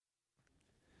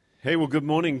Hey, well, good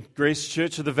morning, Grace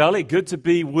Church of the Valley. Good to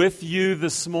be with you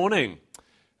this morning.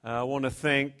 I want to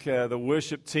thank the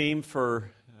worship team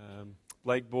for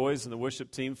Blake Boys and the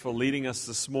worship team for leading us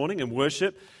this morning in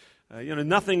worship.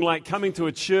 Nothing like coming to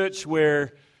a church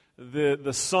where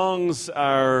the songs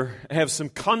have some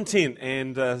content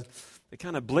and they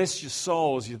kind of bless your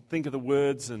soul as you think of the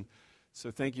words. And so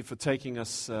thank you for taking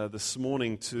us this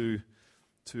morning to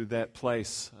that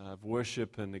place of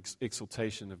worship and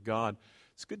exaltation of God.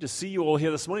 It's good to see you all here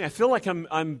this morning. I feel like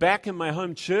I'm back in my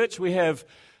home church. We have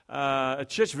a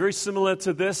church very similar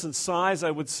to this in size, I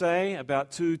would say,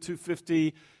 about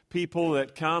 250 people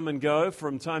that come and go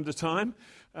from time to time,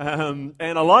 and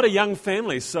a lot of young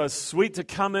families. So it's sweet to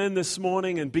come in this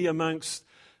morning and be amongst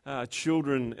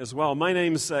children as well. My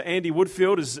name's Andy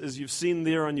Woodfield, as you've seen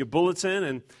there on your bulletin,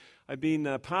 and I've been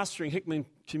pastoring Hickman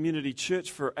Community Church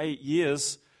for 8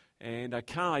 years. And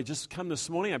I just come this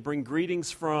morning. I bring greetings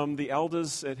from the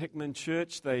elders at Hickman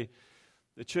Church. The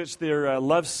church there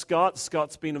loves Scott.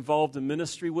 Scott's been involved in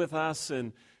ministry with us,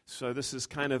 and so this is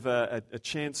kind of a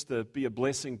chance to be a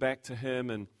blessing back to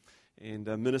him and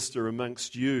minister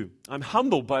amongst you. I'm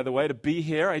humbled, by the way, to be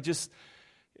here. I just,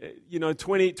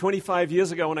 25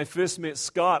 years ago when I first met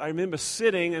Scott, I remember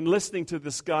sitting and listening to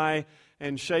this guy,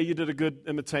 and Shay, you did a good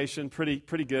imitation,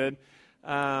 pretty good.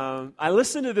 I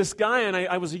listened to this guy, and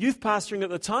I was a youth pastoring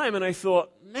at the time, and I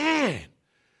thought, man,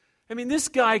 this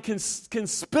guy can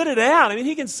spit it out.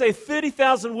 He can say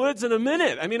 30,000 words in a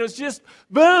minute. It was just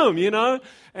boom,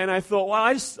 And I thought,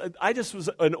 wow, I just was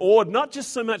awed, not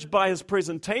just so much by his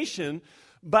presentation,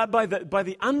 but by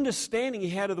the understanding he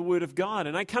had of the Word of God.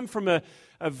 And I come from a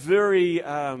very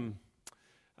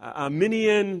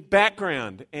Arminian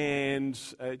background, and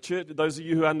those of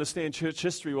you who understand church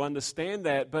history will understand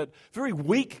that, but very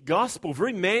weak gospel,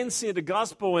 very man-centered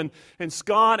gospel, and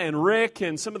Scott and Rick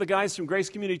and some of the guys from Grace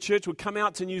Community Church would come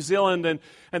out to New Zealand,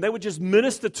 and they would just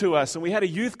minister to us, and we had a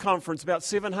youth conference, about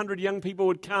 700 young people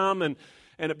would come, and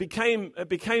it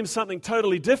became something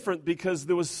totally different because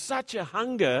there was such a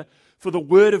hunger for the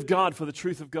Word of God, for the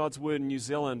truth of God's Word in New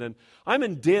Zealand. And I'm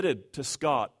indebted to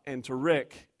Scott and to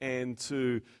Rick and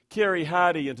to Kerry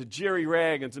Hardy and to Jerry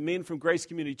Ragg and to men from Grace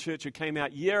Community Church who came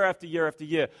out year after year after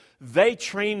year. They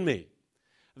trained me.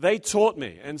 They taught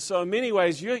me. And so in many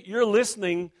ways, you're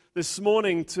listening this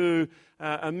morning to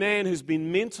a man who's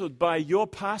been mentored by your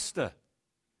pastor,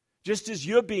 just as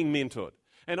you're being mentored.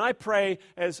 And I pray,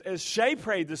 as Shay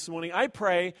prayed this morning, I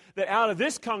pray that out of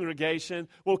this congregation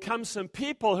will come some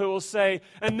people who will say,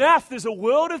 enough, there's a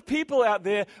world of people out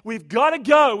there, we've got to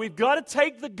go, we've got to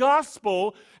take the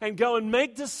gospel and go and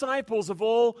make disciples of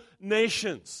all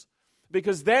nations.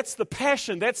 Because that's the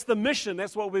passion, that's the mission,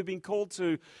 that's what we've been called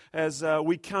to as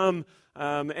we come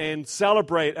and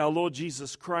celebrate our Lord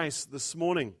Jesus Christ this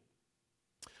morning.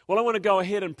 Well, I want to go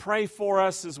ahead and pray for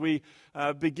us as we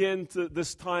begin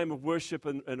this time of worship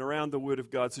and around the Word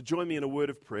of God. So join me in a word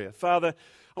of prayer. Father,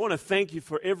 I want to thank you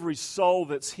for every soul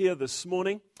that's here this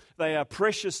morning. They are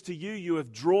precious to you. You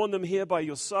have drawn them here by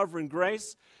your sovereign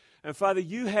grace. And Father,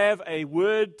 you have a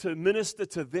word to minister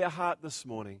to their heart this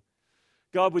morning.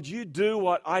 God, would you do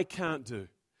what I can't do?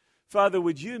 Father,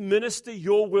 would you minister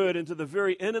your word into the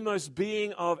very innermost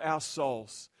being of our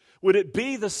souls? Would it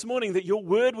be this morning that your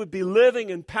word would be living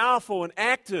and powerful and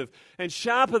active and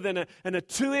sharper than a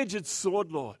two-edged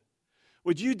sword, Lord?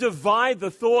 Would you divide the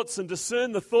thoughts and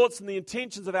discern the thoughts and the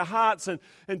intentions of our hearts and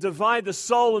divide the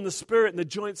soul and the spirit and the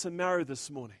joints and marrow this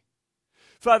morning?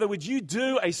 Father, would you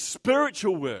do a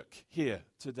spiritual work here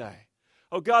today?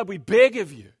 Oh God, we beg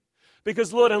of you.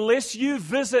 Because, Lord, unless you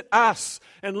visit us,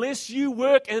 unless you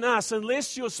work in us,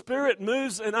 unless your Spirit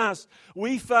moves in us,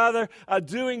 we, Father, are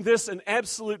doing this in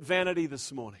absolute vanity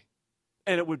this morning.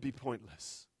 And it would be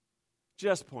pointless.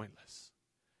 Just pointless.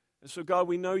 And so, God,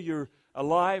 we know you're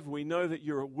alive. We know that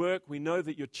you're at work. We know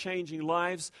that you're changing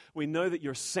lives. We know that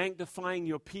you're sanctifying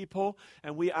your people.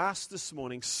 And we ask this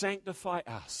morning, sanctify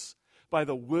us by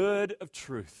the word of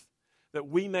truth, that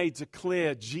we may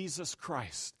declare Jesus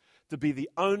Christ to be the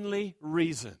only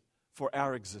reason for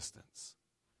our existence.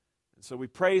 And so we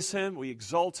praise him, we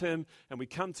exalt him, and we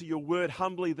come to your word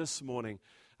humbly this morning,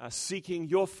 seeking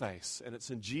your face. And it's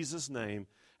in Jesus' name,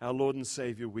 our Lord and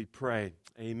Savior, we pray.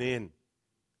 Amen.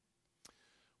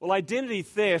 Well, identity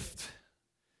theft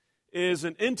is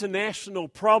an international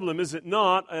problem, is it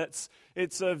not?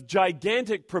 It's of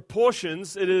gigantic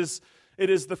proportions. It is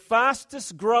the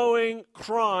fastest growing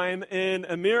crime in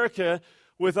America,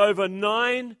 with over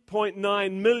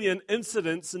 9.9 million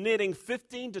incidents netting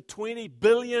 $15 to $20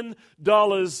 billion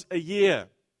a year.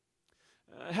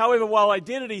 However, while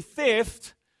identity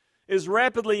theft is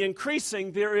rapidly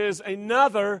increasing, there is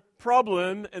another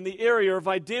problem in the area of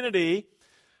identity,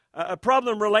 a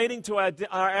problem relating to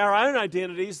our own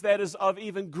identities that is of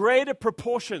even greater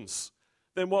proportions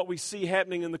than what we see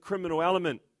happening in the criminal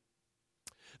element.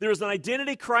 There is an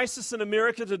identity crisis in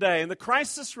America today, and the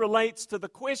crisis relates to the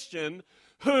question,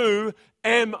 who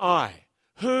am I?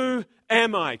 Who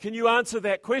am I? Can you answer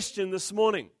that question this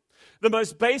morning? The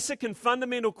most basic and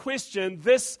fundamental question,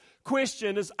 this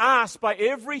question is asked by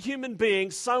every human being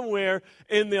somewhere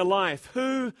in their life.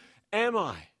 Who am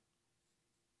I?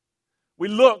 We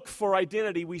look for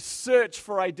identity. We search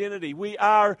for identity. We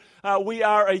are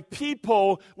a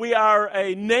people, we are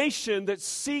a nation that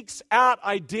seeks out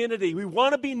identity. We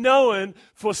want to be known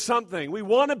for something. We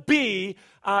want to be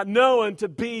known to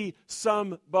be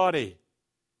somebody.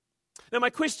 Now, my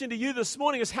question to you this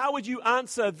morning is, how would you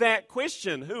answer that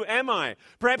question? Who am I?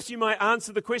 Perhaps you might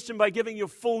answer the question by giving your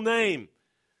full name.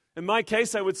 In my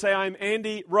case, I would say I'm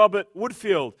Andy Robert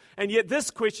Woodfield. And yet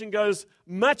this question goes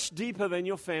much deeper than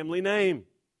your family name.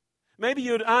 Maybe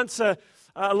you'd answer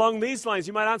along these lines.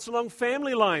 You might answer along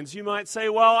family lines. You might say,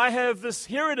 well, I have this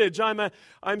heritage.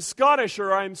 I'm Scottish,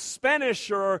 or I'm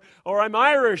Spanish, or I'm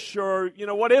Irish, or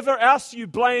whatever else you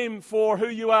blame for who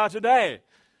you are today.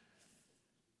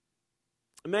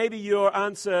 Maybe your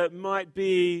answer might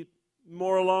be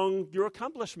more along your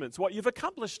accomplishments, what you've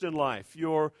accomplished in life,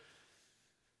 your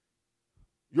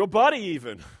body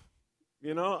even.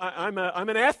 I'm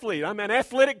an athlete, I'm an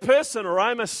athletic person, or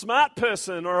I'm a smart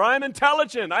person, or I'm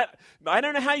intelligent. I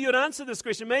don't know how you'd answer this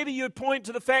question. Maybe you'd point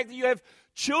to the fact that you have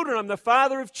children. I'm the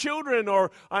father of children, or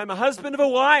I'm a husband of a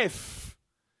wife.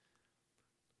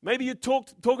 Maybe you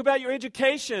talk about your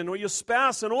education or your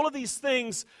spouse, and all of these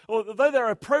things, although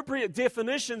they're appropriate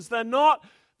definitions, they're not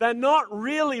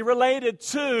really related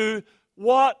to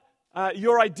what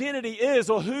your identity is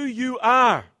or who you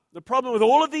are. The problem with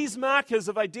all of these markers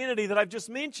of identity that I've just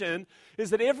mentioned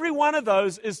is that every one of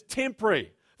those is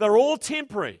temporary. They're all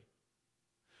temporary.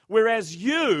 Whereas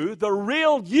you, the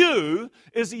real you,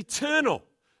 is eternal.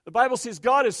 The Bible says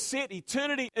God has set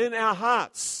eternity in our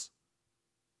hearts.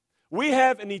 We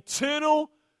have an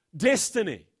eternal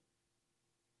destiny.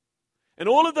 And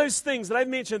all of those things that I've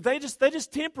mentioned, they're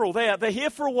just temporal. They're here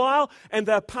for a while and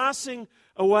they're passing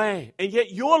away. And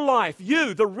yet your life,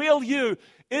 you, the real you,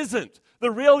 isn't. The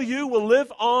real you will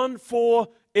live on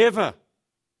forever.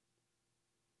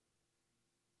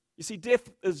 You see, death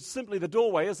is simply the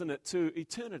doorway, isn't it, to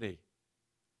eternity.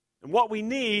 And what we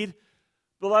need,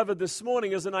 beloved, this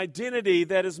morning is an identity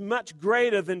that is much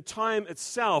greater than time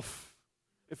itself,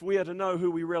 if we are to know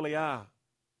who we really are.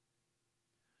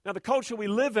 Now, the culture we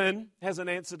live in has an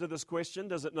answer to this question,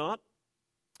 does it not?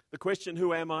 The question,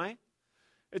 who am I?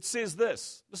 It says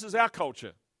this. This is our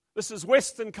culture. This is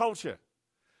Western culture.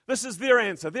 This is their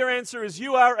answer. Their answer is,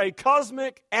 you are a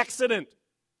cosmic accident.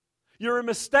 You're a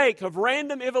mistake of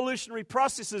random evolutionary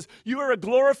processes. You are a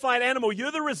glorified animal.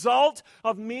 You're the result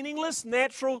of meaningless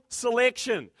natural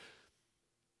selection.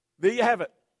 There you have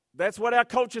it. That's what our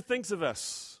culture thinks of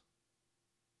us.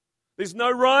 There's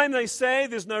no rhyme, they say.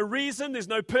 There's no reason. There's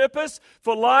no purpose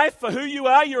for life, for who you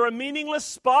are. You're a meaningless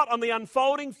spot on the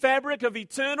unfolding fabric of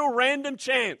eternal random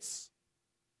chance.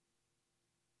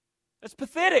 It's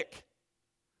pathetic.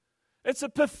 It's a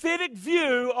pathetic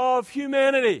view of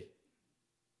humanity.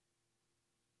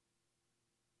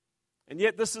 And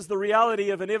yet this is the reality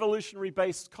of an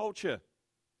evolutionary-based culture.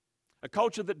 A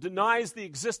culture that denies the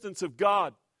existence of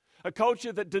God. A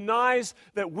culture that denies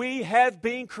that we have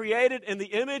been created in the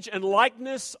image and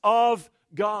likeness of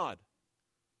God.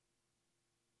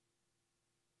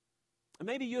 And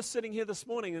maybe you're sitting here this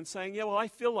morning and saying, yeah, well, I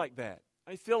feel like that.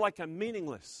 I feel like I'm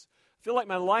meaningless. I feel like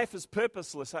my life is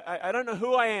purposeless. I don't know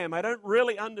who I am. I don't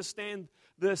really understand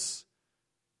this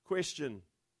question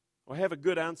or have a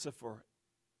good answer for it.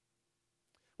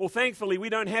 Well, thankfully, we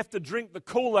don't have to drink the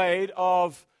Kool-Aid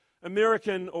of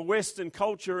American or Western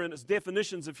culture and its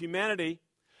definitions of humanity.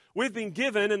 We've been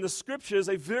given in the Scriptures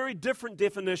a very different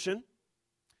definition.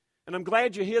 And I'm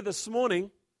glad you're here this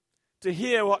morning to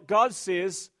hear what God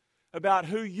says about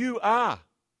who you are.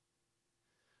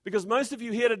 Because most of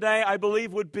you here today, I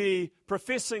believe, would be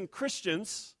professing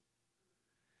Christians.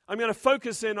 I'm going to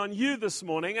focus in on you this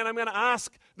morning, and I'm going to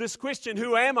ask this question,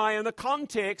 who am I, in the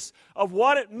context of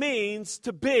what it means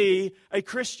to be a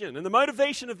Christian. And the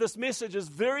motivation of this message is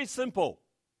very simple.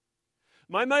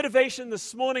 My motivation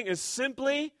this morning is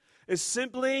simply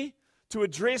to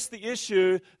address the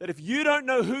issue that if you don't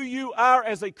know who you are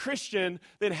as a Christian,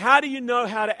 then how do you know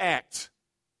how to act?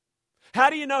 How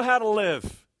do you know how to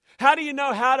live? How do you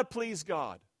know how to please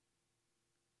God?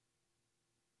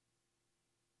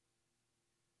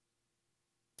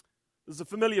 This is a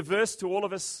familiar verse to all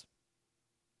of us.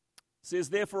 It says,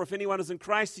 therefore, if anyone is in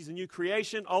Christ, he's a new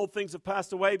creation. Old things have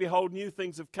passed away. Behold, new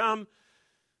things have come.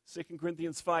 2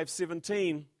 Corinthians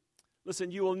 5:17.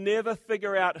 Listen, you will never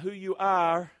figure out who you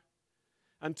are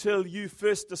until you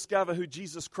first discover who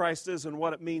Jesus Christ is and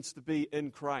what it means to be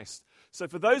in Christ. So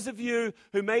for those of you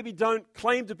who maybe don't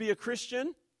claim to be a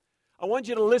Christian, I want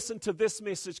you to listen to this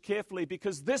message carefully,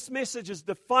 because this message is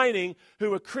defining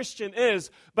who a Christian is.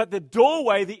 But the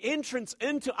doorway, the entrance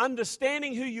into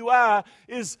understanding who you are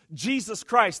is Jesus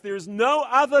Christ. There is no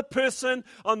other person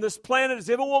on this planet who's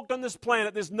ever walked on this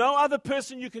planet. There's no other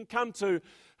person you can come to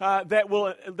that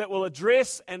will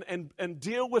address and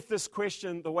deal with this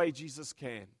question the way Jesus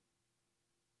can.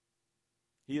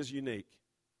 He is unique.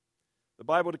 The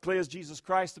Bible declares Jesus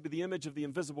Christ to be the image of the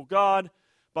invisible God.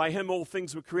 By him all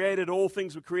things were created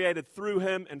through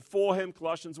him and for him,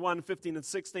 Colossians 1:15 and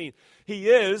 16.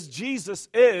 Jesus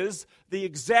is the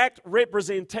exact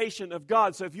representation of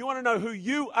God. So if you want to know who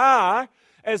you are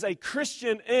as a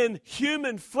Christian in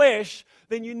human flesh,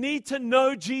 then you need to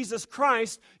know Jesus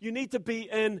Christ. You need to be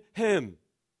in him.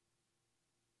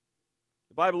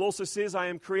 The Bible also says, I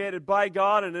am created by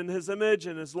God and in his image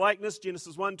and his likeness,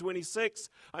 Genesis 1:26.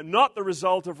 I'm not the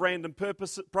result of random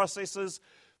processes.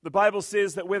 The Bible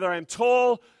says that whether I'm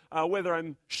tall, whether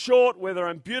I'm short, whether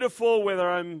I'm beautiful, whether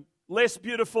I'm less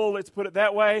beautiful, let's put it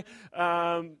that way,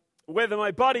 whether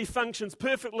my body functions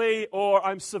perfectly or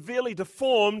I'm severely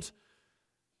deformed,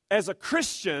 as a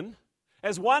Christian,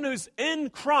 as one who's in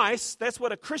Christ, that's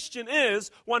what a Christian is,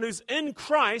 one who's in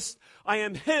Christ, I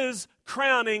am his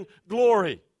crowning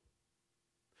glory.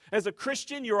 As a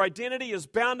Christian, your identity is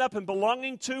bound up in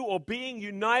belonging to or being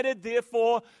united,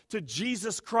 therefore, to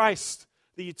Jesus Christ,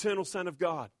 the eternal Son of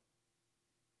God.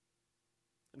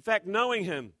 In fact, knowing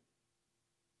him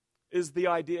is the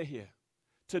idea here.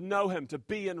 To know him, to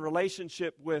be in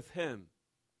relationship with him.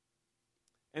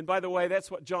 And by the way,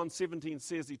 that's what John 17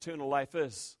 says eternal life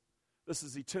is. This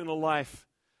is eternal life,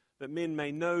 that men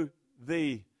may know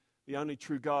thee, the only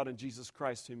true God, and Jesus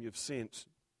Christ whom you've sent.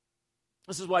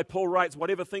 This is why Paul writes,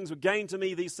 whatever things were gained to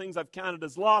me, these things I've counted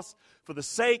as loss for the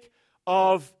sake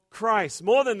of Christ.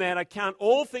 More than that, I count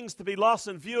all things to be lost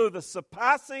in view of the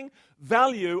surpassing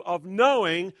value of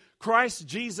knowing Christ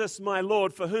Jesus my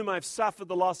Lord, for whom I've suffered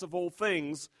the loss of all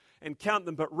things, and count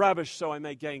them but rubbish so I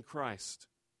may gain Christ.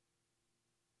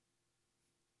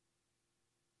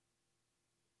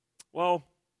 Well,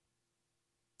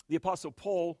 the Apostle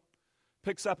Paul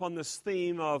picks up on this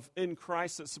theme of in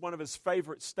Christ. It's one of his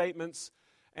favorite statements.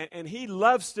 And he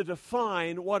loves to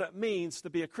define what it means to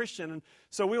be a Christian. And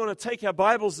so we want to take our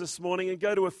Bibles this morning and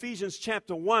go to Ephesians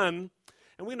chapter 1. And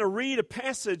we're going to read a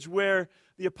passage where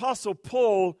the Apostle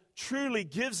Paul truly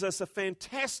gives us a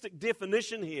fantastic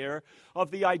definition here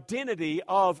of the identity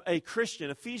of a Christian.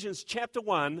 Ephesians chapter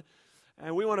 1.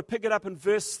 And we want to pick it up in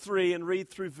verse 3 and read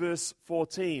through verse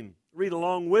 14. Read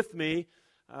along with me.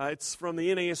 It's from the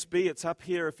NASB. It's up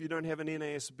here if you don't have an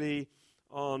NASB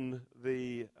on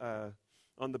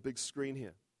the big screen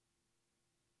here.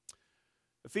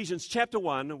 Ephesians chapter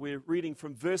 1, we're reading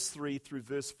from verse 3 through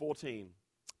verse 14.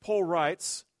 Paul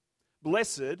writes,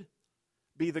 Blessed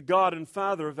be the God and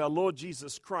Father of our Lord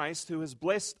Jesus Christ, who has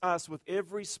blessed us with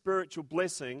every spiritual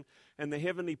blessing in the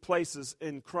heavenly places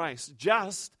in Christ,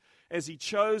 just as he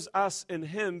chose us in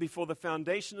him before the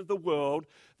foundation of the world,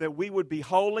 that we would be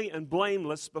holy and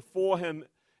blameless before him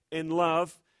in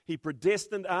love. He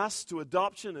predestined us to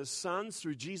adoption as sons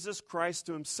through Jesus Christ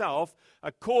to himself,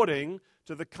 according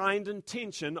to the kind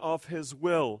intention of his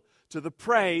will, to the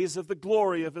praise of the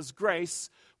glory of his grace,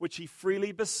 which he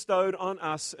freely bestowed on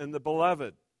us in the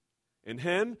Beloved. In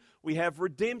him we have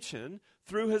redemption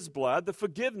through his blood, the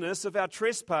forgiveness of our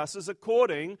trespasses,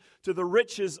 according to the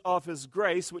riches of his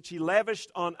grace, which he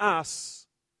lavished on us.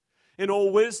 In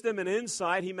all wisdom and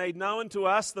insight, he made known to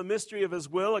us the mystery of his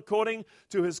will, according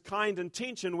to his kind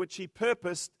intention, which he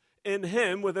purposed in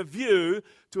him with a view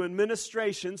to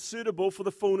administration suitable for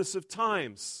the fullness of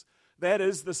times. That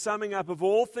is, the summing up of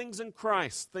all things in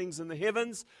Christ, things in the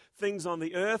heavens, things on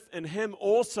the earth. In him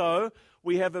also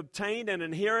we have obtained an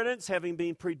inheritance, having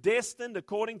been predestined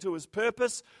according to his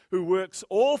purpose, who works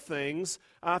all things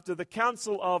after the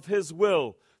counsel of his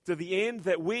will, to the end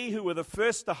that we who were the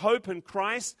first to hope in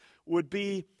Christ would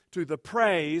be to the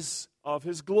praise of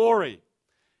his glory.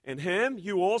 In him,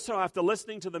 you also, after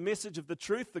listening to the message of the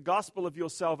truth, the gospel of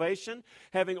your salvation,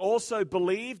 having also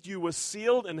believed, you were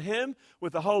sealed in him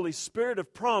with the Holy Spirit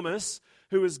of promise,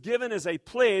 who is given as a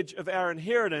pledge of our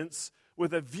inheritance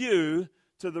with a view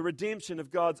to the redemption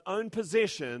of God's own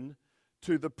possession,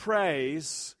 to the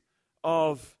praise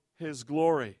of his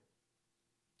glory.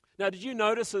 Now, did you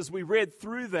notice as we read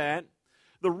through that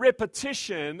the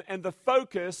repetition and the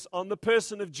focus on the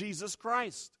person of Jesus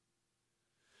Christ.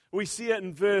 We see it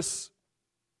in verse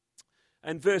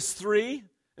 3,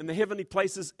 in the heavenly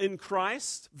places in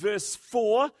Christ. Verse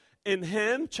 4, in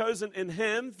Him, chosen in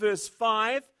Him. Verse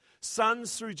 5,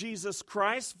 sons through Jesus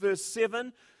Christ. Verse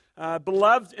 7,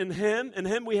 beloved in Him. In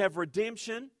Him we have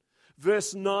redemption.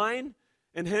 Verse 9,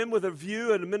 in Him with a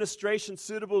view and administration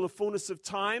suitable to the fullness of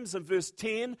times. And verse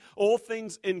 10, all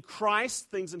things in Christ,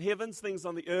 things in heavens, things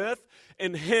on the earth.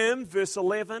 In Him, verse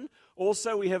 11,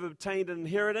 also we have obtained an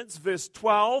inheritance. Verse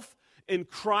 12, in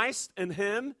Christ, in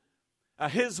Him,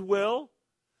 His will.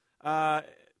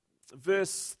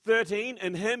 Verse 13,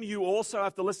 in Him you also,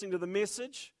 after listening to the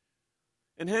message,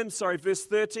 in Him, verse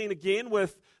 13 again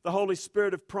with the Holy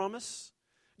Spirit of promise.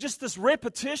 Just this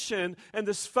repetition and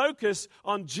this focus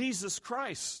on Jesus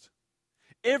Christ.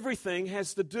 Everything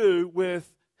has to do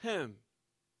with Him.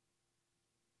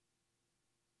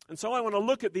 And so I want to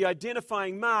look at the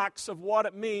identifying marks of what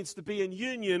it means to be in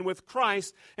union with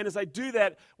Christ. And as I do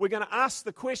that, we're going to ask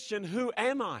the question, who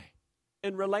am I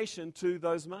in relation to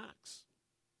those marks?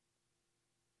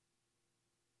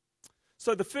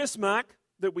 So the first mark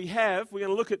that we have, we're going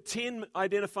to look at 10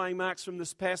 identifying marks from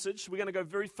this passage. We're going to go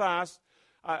very fast.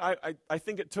 I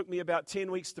think it took me about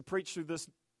 10 weeks to preach through this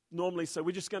normally, so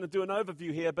we're just going to do an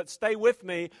overview here, but stay with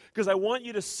me because I want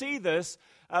you to see this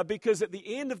because at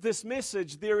the end of this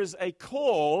message there is a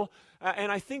call,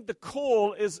 and I think the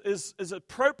call is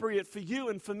appropriate for you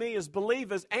and for me as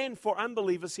believers and for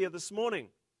unbelievers here this morning.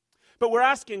 But we're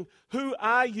asking, who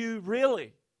are you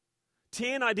really?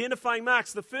 10 identifying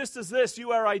marks. The first is this: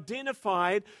 you are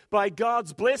identified by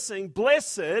God's blessing.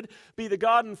 Blessed be the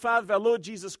God and Father of our Lord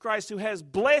Jesus Christ, who has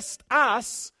blessed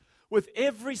us with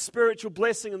every spiritual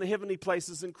blessing in the heavenly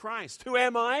places in Christ. Who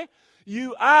am I?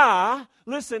 You are,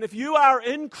 listen, if you are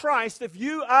in Christ, if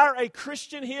you are a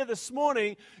Christian here this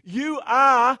morning, you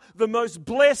are the most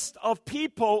blessed of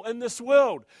people in this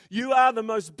world. You are the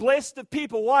most blessed of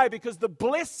people. Why? Because the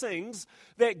blessings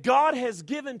that God has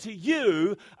given to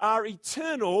you are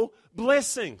eternal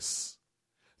blessings.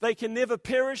 They can never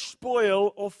perish,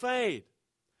 spoil, or fade.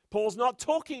 Paul's not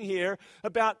talking here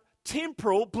about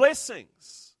temporal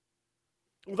blessings.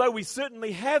 Although we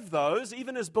certainly have those,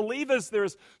 even as believers, there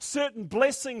is certain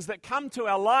blessings that come to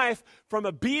our life from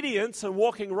obedience and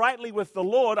walking rightly with the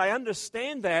Lord. I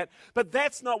understand that, but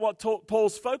that's not what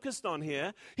Paul's focused on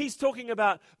here. He's talking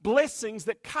about blessings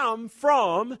that come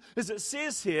from, as it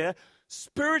says here,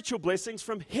 spiritual blessings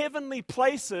from heavenly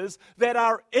places that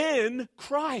are in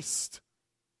Christ.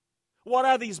 What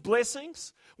are these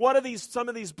blessings? What are some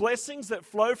of these blessings that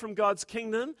flow from God's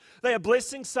kingdom? They are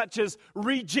blessings such as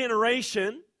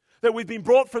regeneration, that we've been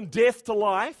brought from death to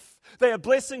life. They are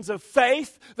blessings of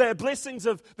faith. They are blessings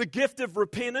of the gift of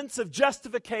repentance, of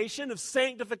justification, of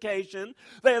sanctification.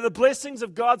 They are the blessings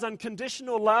of God's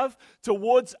unconditional love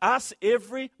towards us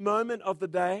every moment of the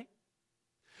day.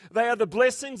 They are the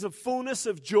blessings of fullness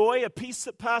of joy, a peace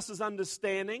that passes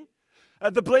understanding.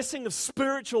 The blessing of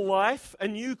spiritual life, a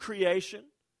new creation.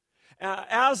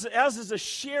 Ours is a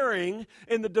sharing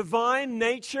in the divine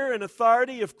nature and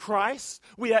authority of Christ.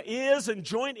 We are heirs and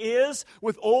joint heirs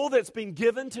with all that's been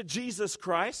given to Jesus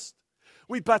Christ.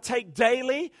 We partake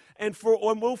daily and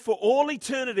will for all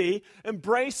eternity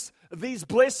embrace these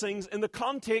blessings in the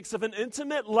context of an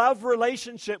intimate love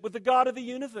relationship with the God of the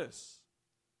universe.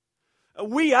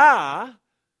 We are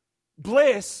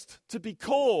blessed to be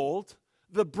called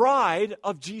the bride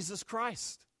of Jesus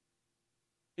Christ.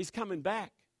 He's coming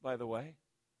back, by the way.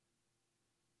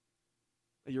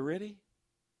 Are you ready?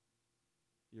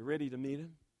 You ready to meet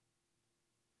Him?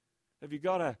 Have you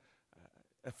got a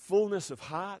fullness of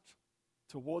heart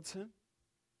towards Him?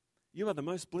 You are the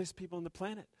most blessed people on the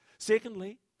planet.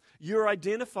 Secondly, you're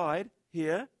identified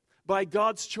here by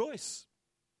God's choice.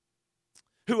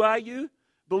 Who are you,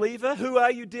 believer? Who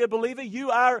are you, dear believer?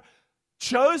 You are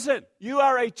chosen. You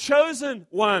are a chosen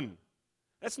one.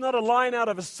 That's not a line out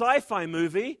of a sci-fi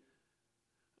movie.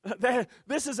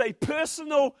 This is a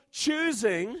personal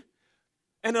choosing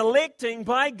and electing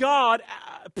by God,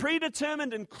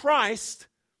 predetermined in Christ,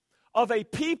 of a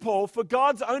people for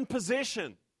God's own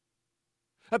possession.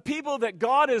 A people that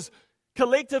God is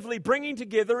collectively bringing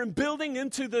together and building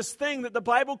into this thing that the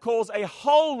Bible calls a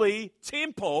holy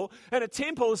temple. And a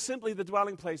temple is simply the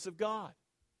dwelling place of God.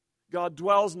 God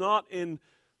dwells not in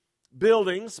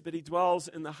buildings, but He dwells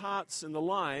in the hearts and the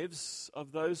lives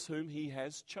of those whom He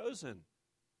has chosen.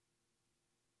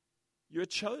 You're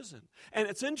chosen. And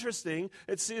it's interesting,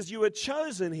 it says you were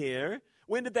chosen here.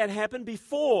 When did that happen?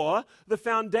 Before the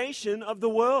foundation of the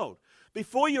world.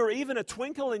 Before you were even a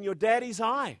twinkle in your daddy's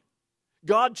eye.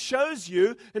 God chose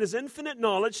you in His infinite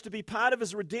knowledge to be part of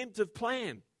His redemptive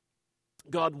plan.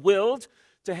 God willed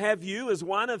to have you as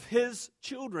one of His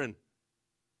children.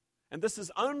 And this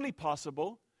is only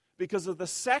possible because of the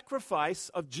sacrifice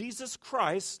of Jesus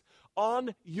Christ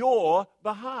on your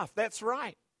behalf. That's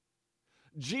right.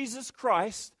 Jesus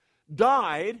Christ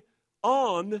died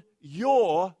on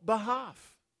your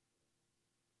behalf.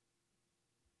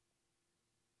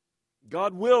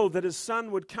 God willed that His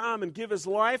Son would come and give His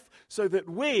life so that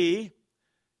we,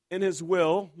 in His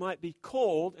will, might be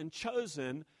called and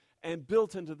chosen and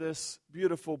built into this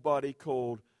beautiful body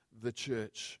called the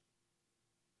church.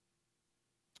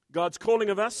 God's calling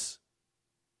of us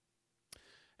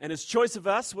and His choice of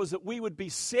us was that we would be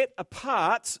set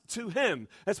apart to Him.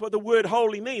 That's what the word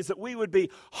holy means, that we would be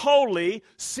holy,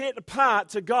 set apart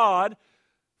to God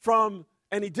from,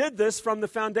 and He did this from the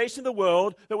foundation of the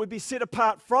world, that we'd be set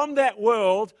apart from that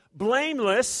world,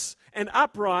 blameless and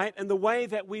upright in the way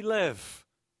that we live.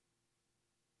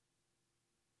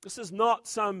 This is not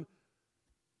some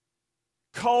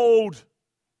cold,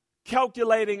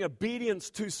 calculating obedience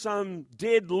to some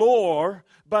dead law,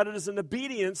 but it is an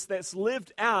obedience that's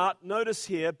lived out, notice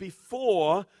here,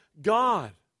 before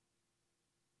God.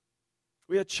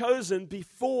 We are chosen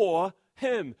before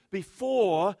Him,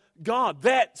 before God.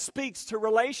 That speaks to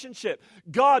relationship.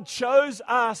 God chose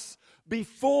us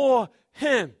before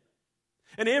Him.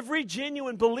 And every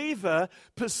genuine believer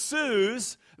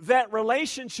pursues that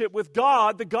relationship with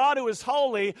God, the God who is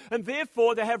holy, and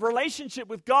therefore to have relationship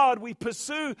with God, we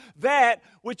pursue that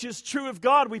which is true of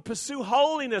God. We pursue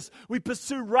holiness, we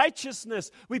pursue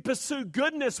righteousness, we pursue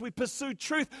goodness, we pursue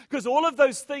truth, because all of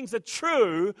those things are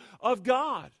true of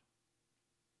God.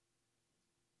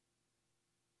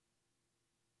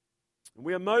 And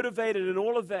we are motivated in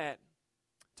all of that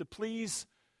to please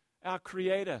our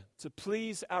Creator, to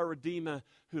please our Redeemer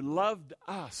who loved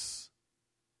us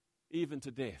even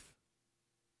to death.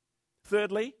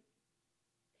 Thirdly,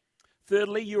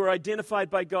 you are identified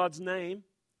by God's name.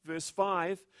 Verse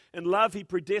 5, in love He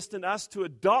predestined us to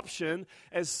adoption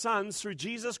as sons through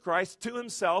Jesus Christ to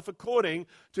Himself according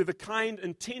to the kind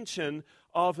intention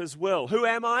of His will. Who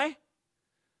am I?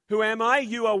 Who am I?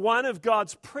 You are one of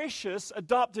God's precious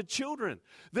adopted children.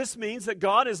 This means that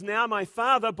God is now my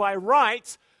Father by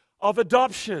right of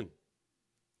adoption.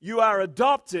 You are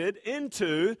adopted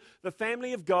into the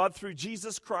family of God through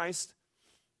Jesus Christ.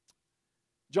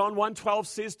 John 1:12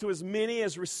 says, to as many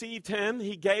as received Him,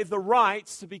 He gave the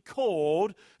rights to be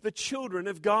called the children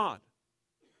of God.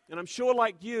 And I'm sure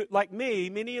like me,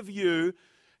 many of you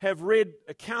have read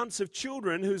accounts of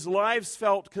children whose lives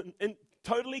felt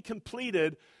totally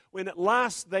completed when at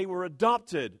last they were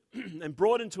adopted and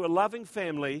brought into a loving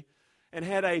family and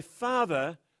had a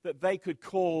father that they could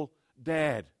call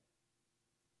Dad.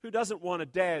 Who doesn't want a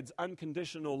dad's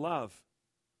unconditional love?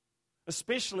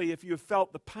 Especially if you have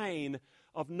felt the pain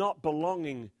of not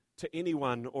belonging to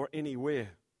anyone or anywhere.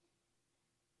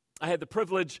 I had the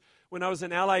privilege when I was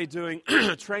in LA doing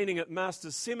training at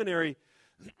Masters Seminary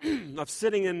of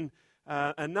sitting in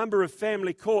a number of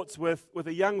family courts with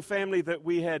a young family that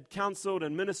we had counseled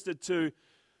and ministered to.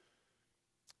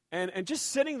 And just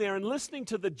sitting there and listening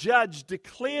to the judge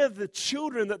declare the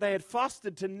children that they had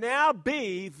fostered to now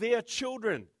be their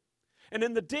children. And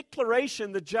in the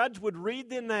declaration, the judge would read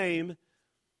their name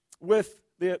with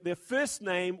their first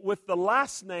name with the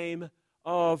last name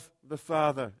of the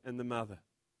father and the mother.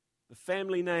 The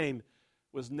family name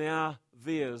was now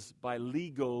theirs by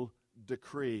legal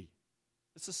decree.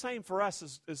 It's the same for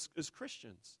us as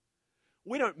Christians.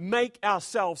 We don't make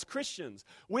ourselves Christians.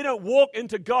 We don't walk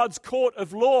into God's court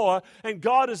of law and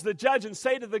God is the judge and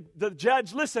say to the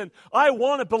judge, listen, I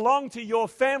want to belong to your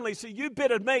family, so you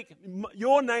better make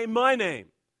your name my name.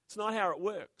 It's not how it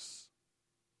works.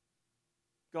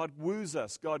 God woos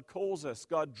us, God calls us,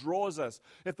 God draws us.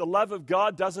 If the love of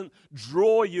God doesn't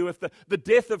draw you, if the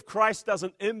death of Christ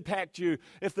doesn't impact you,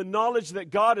 if the knowledge that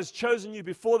God has chosen you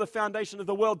before the foundation of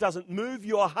the world doesn't move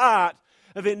your heart,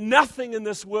 then nothing in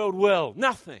this world will.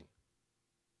 Nothing.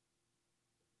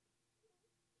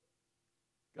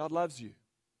 God loves you.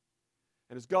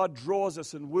 And as God draws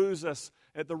us and woos us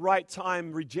at the right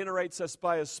time, regenerates us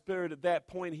by His Spirit, at that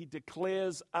point He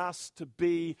declares us to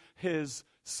be His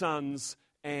sons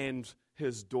and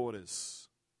His daughters.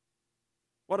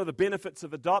 What are the benefits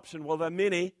of adoption? Well, there are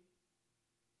many.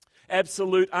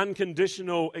 Absolute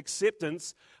unconditional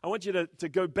acceptance. I want you to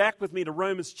go back with me to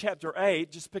Romans chapter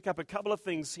 8. Just pick up a couple of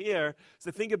things here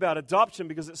to think about adoption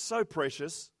because it's so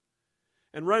precious.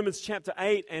 In Romans chapter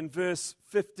 8 and verse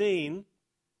 15,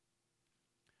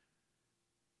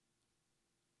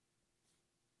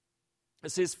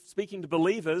 it says, speaking to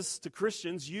believers, to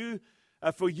Christians, you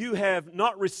For you have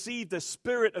not received a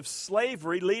spirit of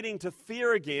slavery leading to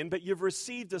fear again, but you've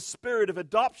received a spirit of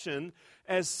adoption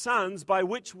as sons, by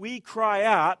which we cry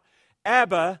out,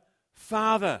 Abba,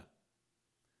 Father.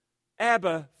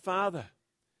 Abba, Father.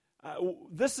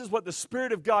 This is what the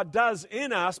Spirit of God does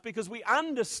in us, because we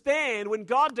understand when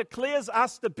God declares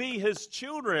us to be His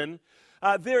children,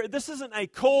 this isn't a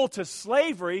call to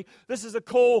slavery. This is a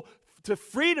call to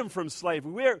freedom from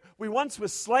slavery. We once were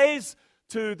slaves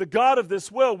to the God of this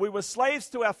world. We were slaves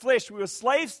to our flesh. We were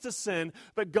slaves to sin.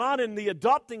 But God, in the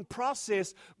adopting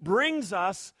process, brings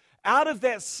us out of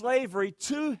that slavery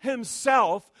to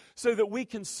Himself so that we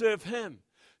can serve Him.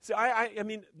 So I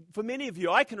mean, for many of you,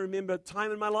 I can remember a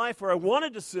time in my life where I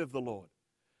wanted to serve the Lord.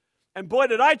 And boy,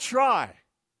 did I try.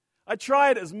 I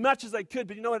tried as much as I could,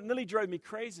 but you know what? It nearly drove me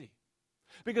crazy.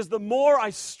 Because the more I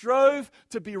strove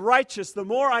to be righteous, the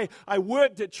more I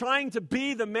worked at trying to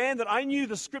be the man that I knew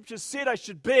the Scriptures said I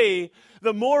should be,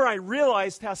 the more I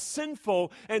realized how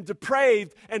sinful and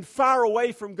depraved and far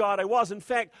away from God I was. In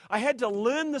fact, I had to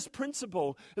learn this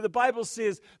principle that the Bible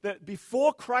says that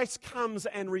before Christ comes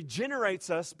and regenerates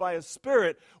us by His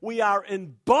Spirit, we are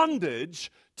in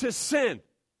bondage to sin.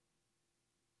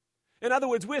 In other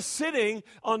words, we're sitting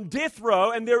on death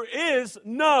row and there is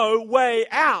no way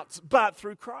out but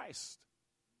through Christ.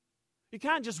 You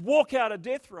can't just walk out of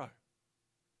death row.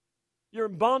 You're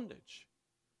in bondage.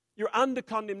 You're under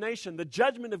condemnation. The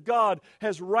judgment of God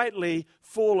has rightly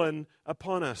fallen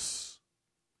upon us.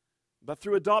 But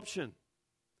through adoption,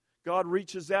 God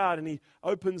reaches out and He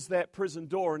opens that prison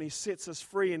door and He sets us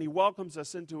free and He welcomes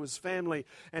us into His family.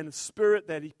 And the Spirit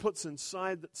that He puts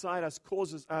inside us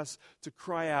causes us to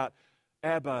cry out,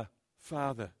 Abba,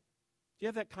 Father. Do you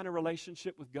have that kind of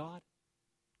relationship with God?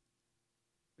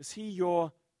 Is He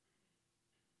your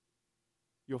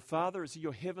Father? Is He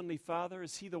your Heavenly Father?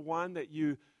 Is He the one that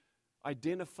you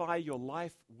identify your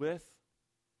life with?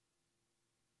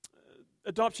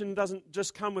 Adoption doesn't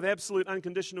just come with absolute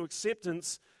unconditional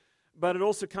acceptance, but it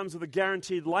also comes with a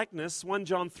guaranteed likeness. 1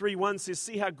 John 3:1 says,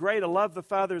 "See how great a love the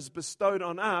Father has bestowed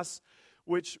on us,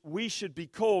 which we should be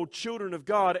called children of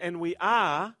God," and we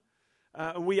are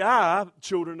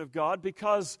children of God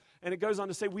because, and it goes on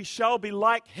to say, we shall be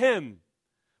like Him.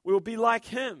 We will be like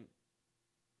Him.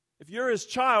 If you're His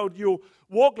child, you'll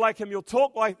walk like Him, you'll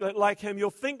talk like Him, you'll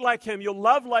think like Him, you'll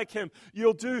love like Him,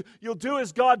 you'll do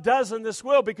as God does in this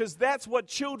world, because that's what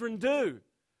children do.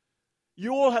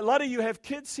 A lot of you have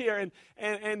kids here,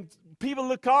 and people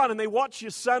look on and they watch your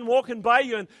son walking by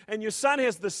you, and your son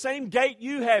has the same gait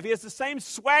you have. He has the same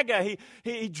swagger.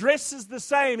 He dresses the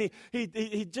same.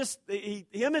 He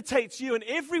imitates you in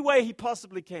every way he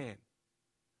possibly can.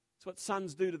 It's what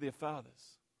sons do to their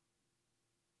fathers.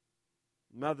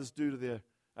 Mothers do to their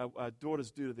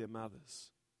daughters do to their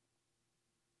mothers.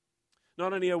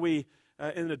 Not only are we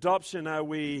in adoption, are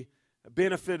we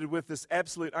benefited with this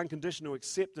absolute unconditional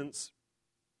acceptance,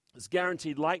 this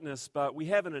guaranteed likeness, but we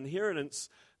have an inheritance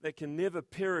that can never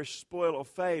perish, spoil, or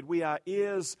fade. We are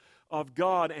heirs of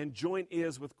God and joint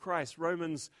heirs with Christ.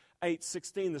 Romans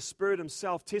 8:16, the Spirit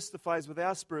Himself testifies with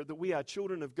our spirit that we are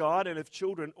children of God, and if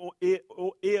children,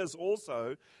 heirs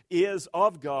also, heirs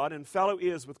of God, and fellow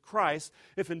heirs with Christ,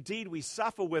 if indeed we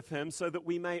suffer with Him, so that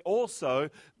we may also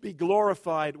be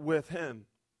glorified with Him.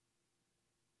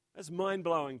 That's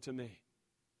mind-blowing to me.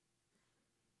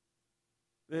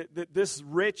 That this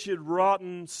wretched,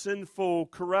 rotten, sinful,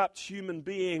 corrupt human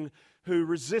being who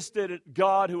resisted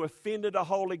God, who offended a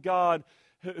holy God,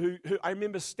 who I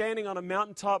remember standing on a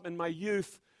mountaintop in my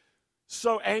youth,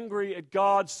 so angry at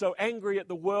God, so angry at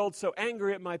the world, so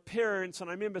angry at my parents, and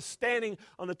I remember standing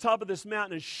on the top of this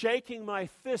mountain and shaking my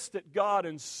fist at God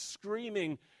and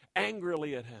screaming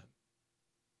angrily at Him.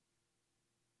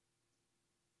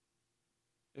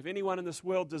 If anyone in this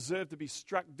world deserved to be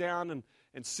struck down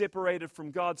and separated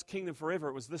from God's kingdom forever,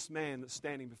 it was this man that's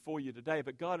standing before you today.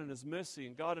 But God in His mercy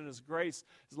and God in His grace,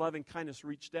 His loving kindness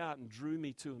reached out and drew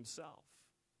me to Himself.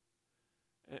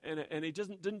 And He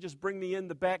didn't just bring me in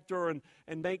the back door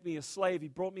and make me a slave. He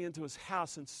brought me into His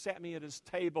house and sat me at His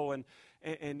table, and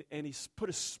He put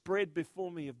a spread before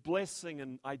me of blessing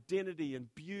and identity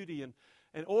and beauty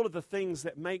and all of the things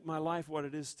that make my life what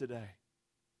it is today.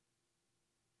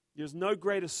 There's no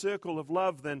greater circle of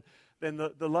love than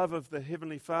the love of the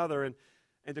Heavenly Father. And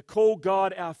to call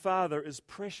God our Father is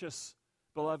precious,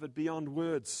 beloved, beyond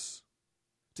words.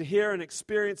 to hear and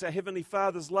experience our Heavenly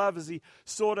Father's love as He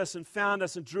sought us and found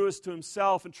us and drew us to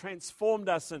Himself and transformed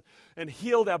us and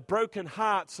healed our broken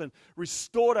hearts and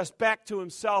restored us back to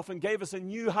Himself and gave us a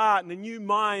new heart and a new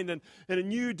mind and a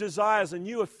new desires and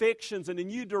new affections and a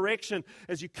new direction.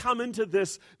 As you come into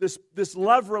this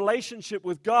love relationship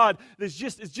with God,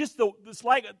 it's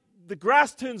like the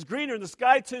grass turns greener and the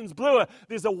sky turns bluer.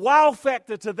 There's a wow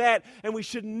factor to that, and we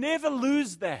should never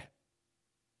lose that.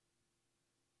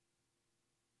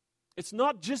 It's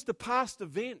not just a past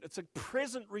event, it's a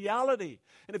present reality.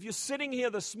 And if you're sitting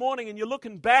here this morning and you're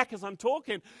looking back as I'm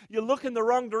talking, you're looking the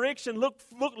wrong direction.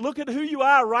 Look at who you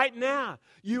are right now.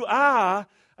 You are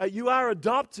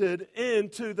adopted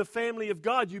into the family of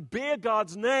God. You bear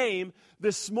God's name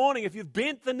this morning. If you've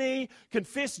bent the knee,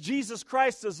 confessed Jesus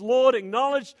Christ as Lord,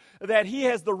 acknowledged that He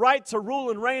has the right to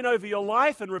rule and reign over your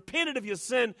life, and repented of your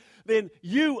sin, then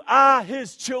you are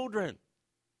His children.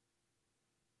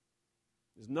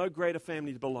 There's no greater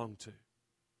family to belong to.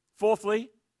 Fourthly,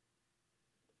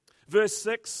 verse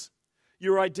 6,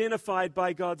 you're identified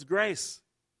by God's grace.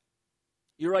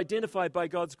 You're identified by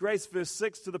God's grace. Verse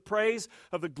 6, to the praise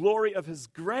of the glory of His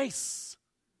grace.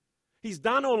 He's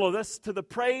done all of this to the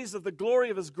praise of the glory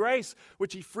of His grace,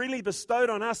 which He freely bestowed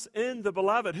on us in the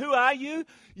Beloved. Who are you?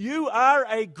 You are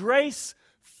a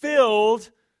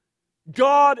grace-filled,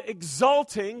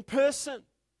 God-exalting person.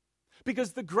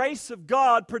 Because the grace of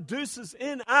God produces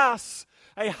in us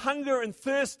a hunger and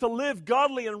thirst to live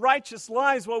godly and righteous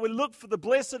lives while we look for the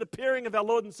blessed appearing of our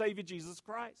Lord and Savior Jesus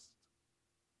Christ.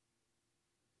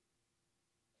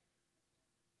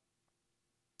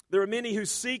 There are many who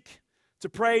seek to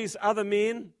praise other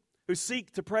men,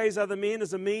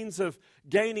 as a means of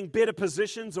gaining better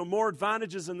positions or more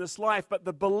advantages in this life. But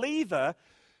the believer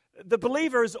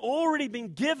has already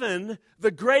been given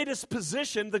the greatest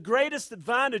position, the greatest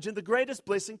advantage, and the greatest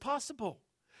blessing possible.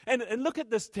 And look at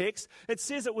this text. It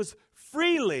says it was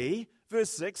freely,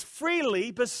 verse 6,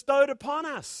 freely bestowed upon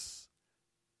us.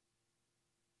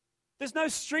 There's no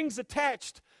strings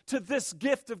attached to this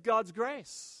gift of God's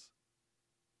grace.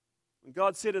 When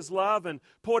God set His love and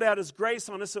poured out His grace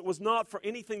on us, it was not for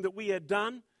anything that we had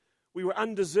done. We were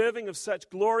undeserving of such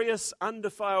glorious,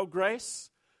 undefiled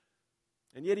grace.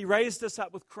 And yet He raised us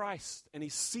up with Christ, and He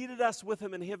seated us with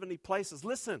Him in heavenly places.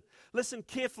 Listen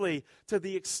carefully to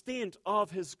the extent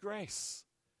of His grace.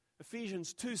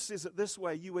 Ephesians 2 says it this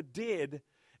way: you were dead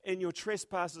in your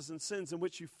trespasses and sins in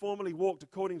which you formerly walked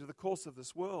according to the course of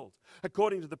this world,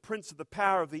 according to the prince of the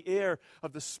power of the air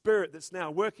of the spirit that's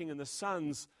now working in the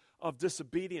sons of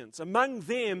disobedience. Among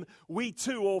them we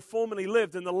too all formerly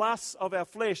lived in the lusts of our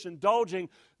flesh, indulging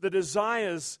the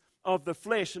desires of the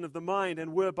flesh and of the mind,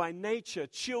 and were by nature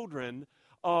children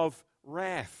of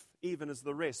wrath, even as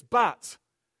the rest. But,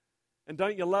 and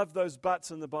don't you love those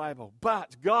buts in the Bible?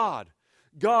 But God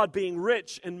being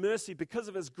rich in mercy because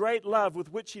of His great love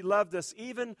with which He loved us,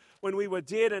 even when we were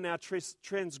dead in our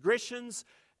transgressions,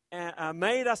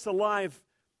 made us alive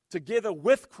together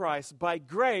with Christ. By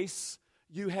grace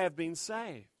you have been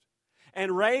saved.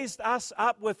 And raised us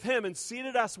up with Him and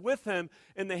seated us with Him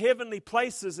in the heavenly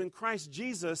places in Christ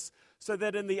Jesus, so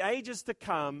that in the ages to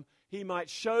come He might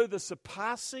show the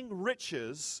surpassing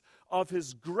riches of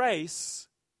His grace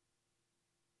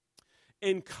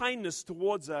in kindness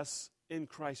towards us in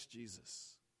Christ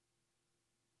Jesus.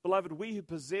 Beloved, we who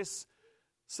possess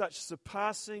such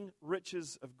surpassing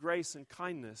riches of grace and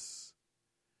kindness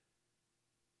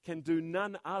can do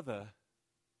none other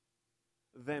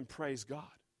than praise God.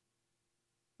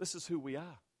 This is who we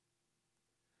are.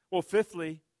 Well,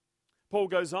 fifthly, Paul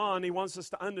goes on. He wants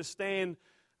us to understand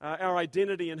our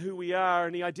identity and who we are.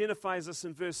 And he identifies us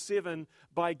in verse 7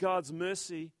 by God's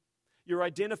mercy. You're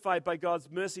identified by God's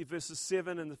mercy, verses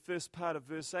 7 and the first part of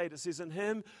verse 8. It says, in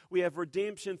Him we have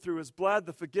redemption through His blood,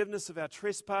 the forgiveness of our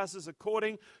trespasses,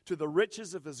 according to the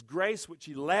riches of His grace, which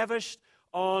He lavished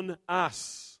on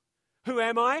us. Who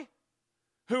am I?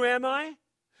 Who am I?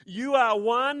 You are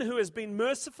one who has been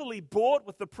mercifully bought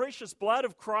with the precious blood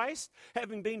of Christ,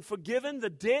 having been forgiven the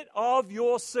debt of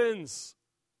your sins.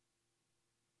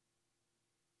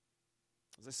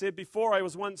 As I said before, I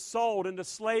was once sold into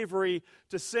slavery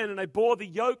to sin, and I bore the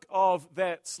yoke of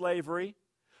that slavery.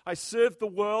 I served the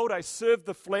world, I served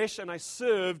the flesh, and I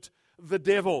served the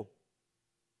devil.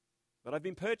 But I've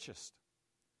been purchased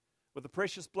with the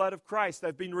precious blood of Christ.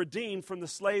 I've been redeemed from the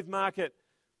slave market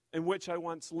in which I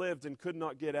once lived and could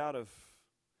not get out of.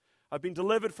 I've been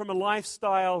delivered from a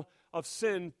lifestyle of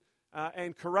sin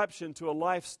and corruption to a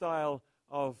lifestyle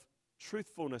of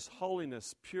truthfulness,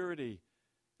 holiness, purity,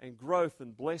 and growth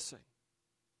and blessing.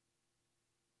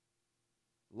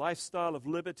 Lifestyle of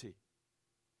liberty.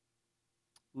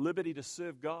 Liberty to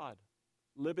serve God.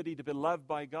 liberty to be loved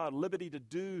by God, liberty to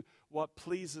do what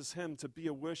pleases Him, to be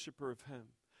a worshiper of Him.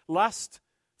 Lust,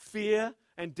 fear,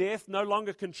 and death no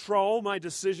longer control my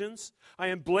decisions. I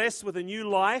am blessed with a new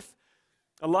life,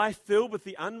 a life filled with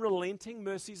the unrelenting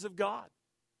mercies of God.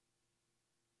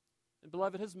 And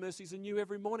beloved, His mercies are new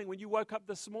every morning. When you woke up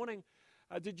this morning,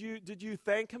 did you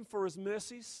thank Him for His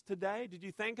mercies today? Did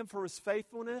you thank Him for His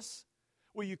faithfulness?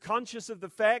 Were you conscious of the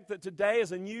fact that today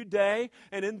is a new day,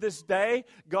 and in this day,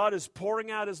 God is pouring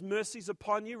out His mercies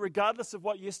upon you, regardless of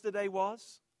what yesterday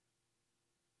was?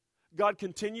 God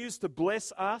continues to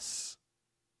bless us.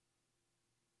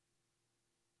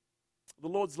 The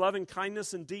Lord's loving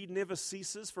kindness indeed never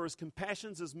ceases, for His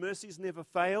compassions, His mercies never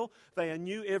fail. They are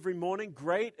new every morning.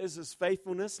 Great is His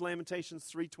faithfulness. Lamentations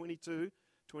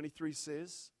 3:22-23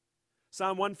 says.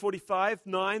 Psalm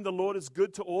 145:9, the Lord is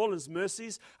good to all. His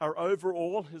mercies are over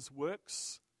all His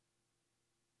works.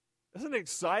 Isn't it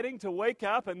exciting to wake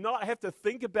up and not have to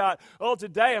think about, oh,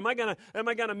 today, am I going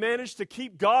to manage to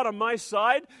keep God on my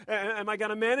side? Am I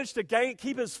going to manage to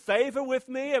keep His favor with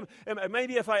me?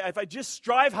 Maybe if I just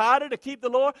strive harder to keep the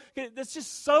law, that's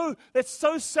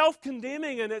so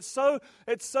self-condemning, and it's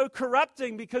so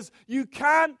corrupting, because you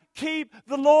can't keep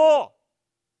the law.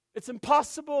 It's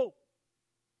impossible.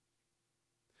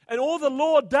 And all the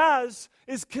law does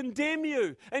is condemn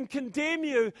you and condemn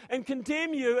you and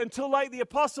condemn you until, like the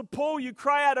Apostle Paul, you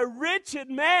cry out, "A wretched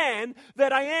man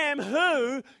that I am,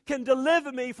 who can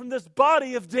deliver me from this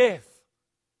body of death?"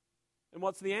 And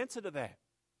what's the answer to that?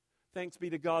 Thanks be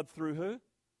to God through who?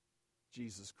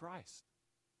 Jesus Christ.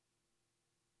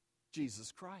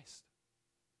 Jesus Christ.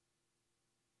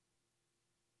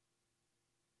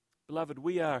 Beloved,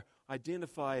 we are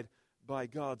identified by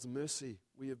God's mercy.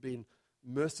 We have been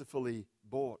mercifully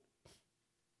bought.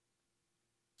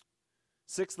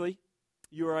 Sixthly,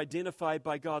 you are identified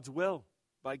by God's will.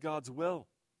 By God's will.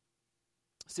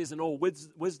 It says, in all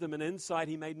wisdom and insight,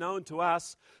 He made known to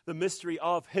us the mystery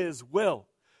of His will,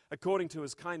 according to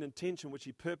His kind intention, which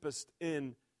He purposed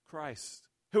in Christ.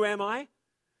 Who am I?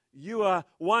 You are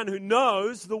one who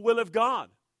knows the will of God.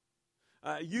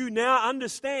 You now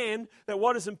understand that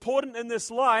what is important in this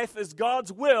life is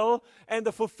God's will and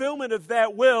the fulfillment of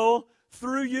that will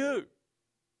through you.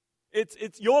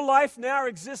 It's your life now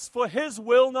exists for His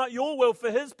will, not your will,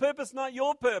 for His purpose, not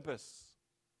your purpose.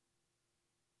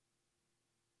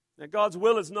 Now, God's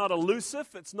will is not elusive.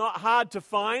 It's not hard to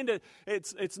find.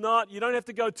 It's not. You don't have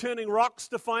to go turning rocks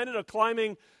to find it, or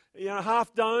climbing,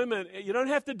 Half Dome, and you don't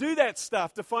have to do that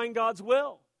stuff to find God's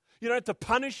will. You don't have to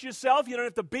punish yourself. You don't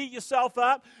have to beat yourself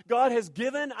up. God has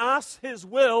given us His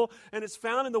will, and it's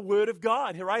found in the Word of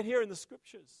God, right here in the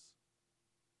Scriptures.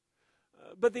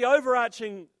 But the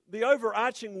overarching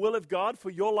will of God for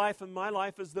your life and my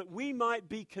life is that we might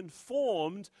be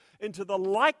conformed into the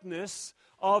likeness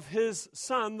of His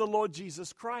Son, the Lord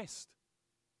Jesus Christ.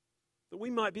 That we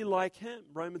might be like Him.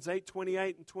 Romans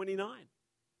 8:28 and 29.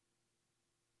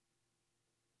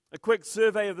 A quick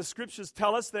survey of the Scriptures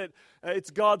tell us that it's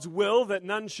God's will that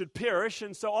none should perish.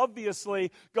 And so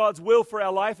obviously God's will for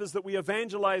our life is that we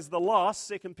evangelize the lost,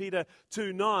 2 Peter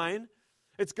 2:9.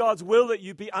 It's God's will that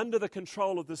you be under the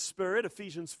control of the Spirit,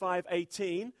 Ephesians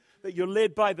 5:18. That you're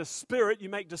led by the Spirit. You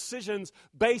make decisions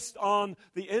based on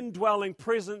the indwelling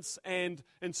presence and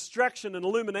instruction and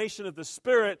illumination of the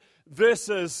Spirit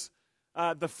versus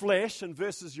the flesh and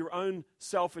versus your own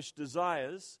selfish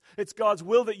desires. It's God's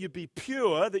will that you be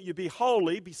pure, that you be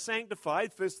holy, be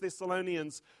sanctified, 1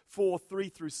 Thessalonians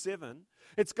 4:3-7.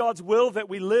 It's God's will that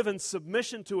we live in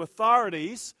submission to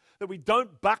authorities, that we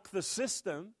don't buck the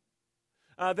system,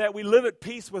 that we live at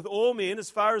peace with all men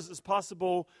as far as is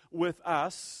possible with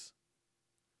us.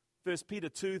 1 Peter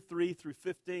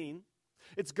 2:3-15.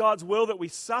 It's God's will that we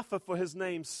suffer for His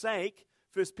name's sake,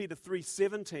 1 Peter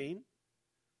 3:17.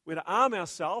 We're to arm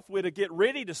ourselves. We're to get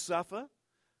ready to suffer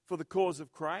for the cause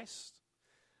of Christ.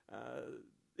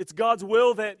 It's God's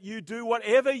will that you do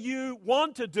whatever you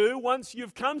want to do once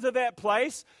you've come to that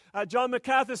place. John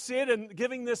MacArthur said, in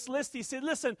giving this list, he said,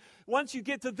 listen, once you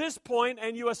get to this point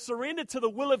and you are surrendered to the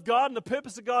will of God and the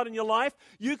purpose of God in your life,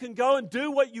 you can go and do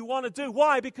what you want to do.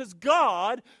 Why? Because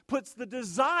God puts the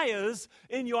desires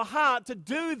in your heart to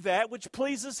do that which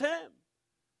pleases Him.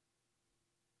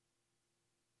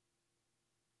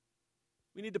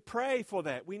 We need to pray for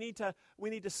that. We need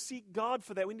to seek God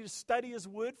for that. We need to study His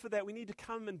Word for that. We need to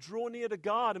come and draw near to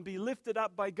God and be lifted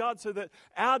up by God so that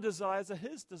our desires are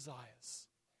His desires.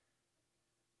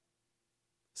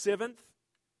 Seventh,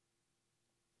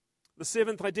 the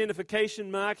seventh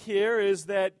identification mark here is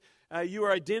that you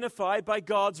are identified by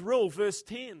God's rule. Verse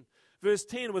 10. Verse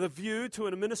 10, with a view to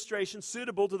an administration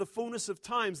suitable to the fullness of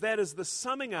times. That is the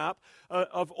summing up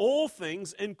of all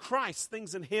things in Christ,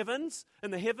 things in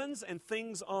the heavens, and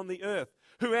things on the earth.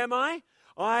 Who am I?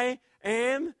 I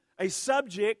am a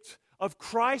subject of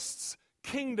Christ's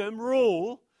kingdom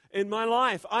rule in my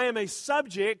life. I am a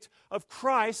subject of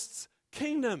Christ's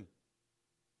kingdom.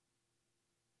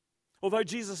 Although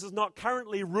Jesus is not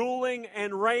currently ruling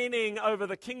and reigning over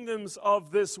the kingdoms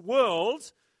of this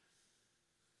world,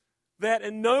 that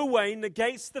in no way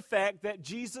negates the fact that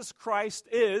Jesus Christ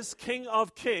is King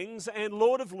of Kings and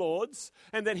Lord of Lords,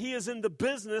 and that He is in the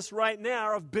business right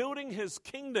now of building His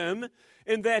kingdom,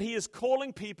 in that He is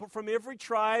calling people from every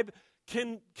tribe,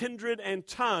 kindred, and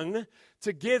tongue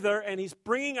together, and He's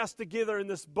bringing us together in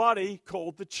this body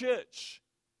called the church.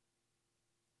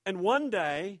 And one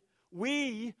day,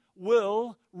 we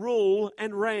will rule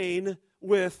and reign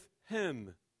with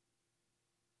Him.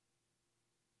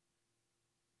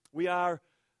 We are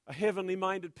a heavenly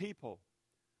minded people.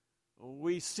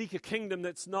 We seek a kingdom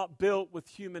that's not built with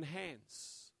human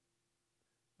hands,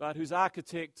 but whose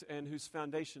architect and whose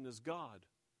foundation is God.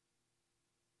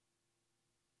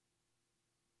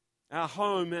 Our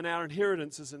home and our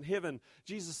inheritance is in heaven.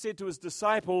 Jesus said to His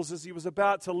disciples as He was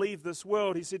about to leave this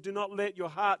world, He said, "Do not let your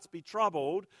hearts be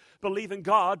troubled. Believe in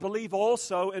God, believe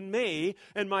also in me.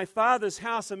 In my Father's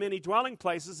house are many dwelling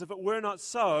places. If it were not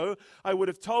so, I would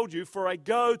have told you, for I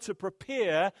go to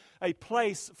prepare a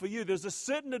place for you." There's a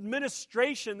certain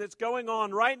administration that's going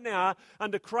on right now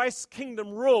under Christ's kingdom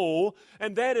rule,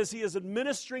 and that is He is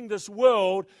administering this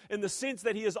world in the sense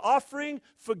that He is offering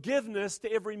forgiveness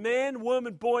to every man,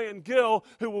 woman, boy, and girl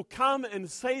who will come in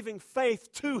saving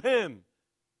faith to Him.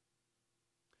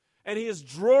 And He is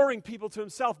drawing people to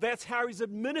Himself. That's how He's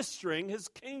administering His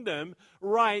kingdom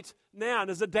right now. And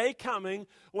there's a day coming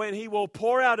when He will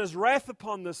pour out His wrath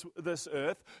upon this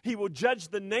earth. He will judge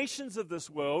the nations of this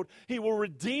world. He will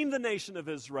redeem the nation of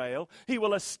Israel. He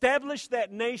will establish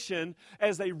that nation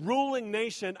as a ruling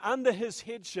nation under His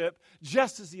headship,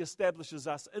 just as He establishes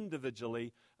us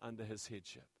individually under His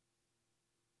headship.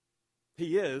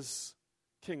 He is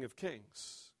King of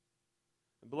Kings.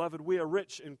 And beloved, we are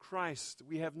rich in Christ.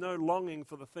 We have no longing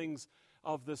for the things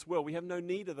of this world. We have no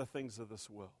need of the things of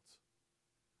this world.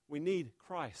 We need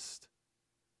Christ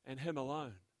and Him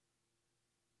alone.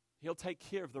 He'll take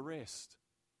care of the rest.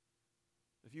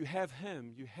 If you have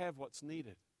Him, you have what's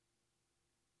needed.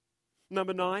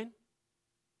 Number 9,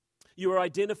 you are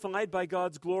identified by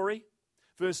God's glory.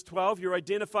 Verse 12, you're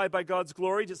identified by God's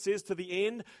glory. It says, to the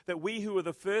end that we who were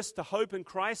the first to hope in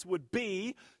Christ would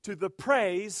be to the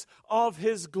praise of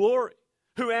His glory.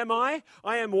 Who am I?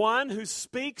 I am one who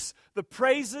speaks the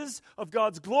praises of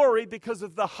God's glory because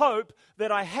of the hope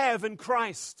that I have in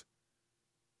Christ.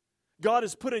 God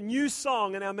has put a new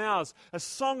song in our mouths, a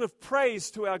song of praise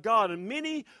to our God, and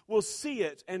many will see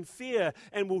it and fear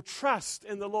and will trust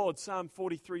in the Lord, Psalm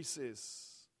 43 says.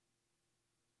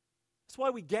 That's why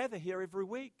we gather here every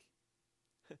week.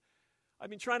 I've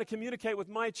been trying to communicate with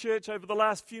my church over the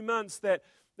last few months that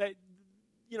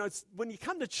you know, it's, when you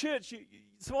come to church,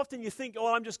 so often you think,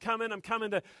 oh, I'm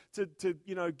coming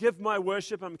to give my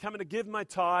worship, I'm coming to give my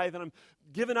tithe, and I'm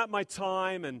giving up my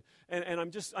time, and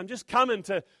I'm just coming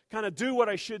to kind of do what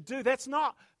I should do. That's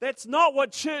not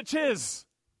what church is.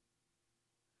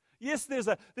 Yes, there's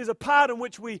a part in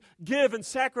which we give and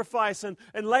sacrifice and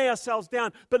lay ourselves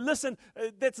down. But listen,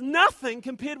 that's nothing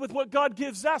compared with what God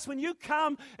gives us. When you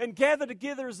come and gather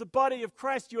together as the body of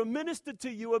Christ, you are ministered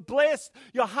to, you are blessed.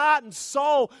 Your heart and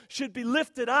soul should be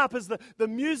lifted up as the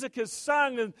music is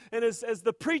sung and as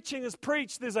the preaching is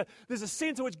preached. There's a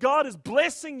sense in which God is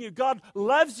blessing you. God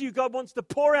loves you. God wants to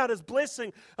pour out His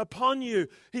blessing upon you.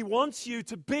 He wants you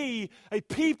to be a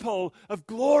people of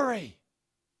glory.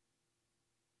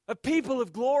 A people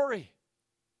of glory.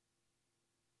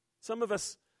 Some of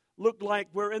us look like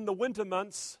we're in the winter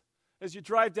months as you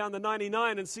drive down the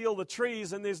 99 and see all the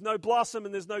trees and there's no blossom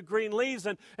and there's no green leaves.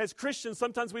 And as Christians,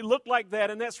 sometimes we look like that,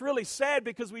 and that's really sad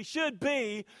because we should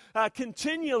be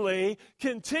continually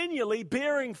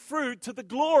bearing fruit to the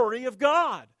glory of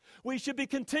God. We should be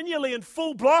continually in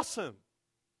full blossom,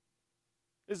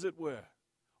 as it were.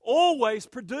 Always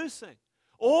producing,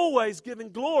 always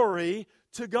giving glory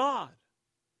to God.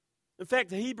 In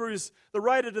fact, the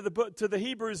writer to the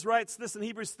Hebrews writes this in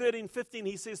Hebrews 13:15.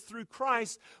 He says, through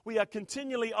Christ, we are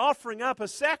continually offering up a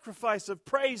sacrifice of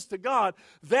praise to God.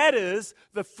 That is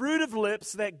the fruit of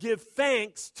lips that give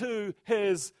thanks to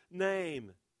His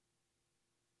name.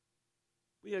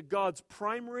 We are God's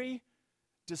primary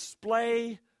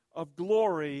display of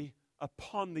glory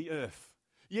upon the earth.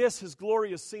 Yes, His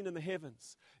glory is seen in the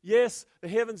heavens. Yes, the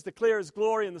heavens declare His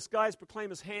glory and the skies proclaim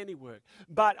His handiwork.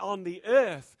 But on the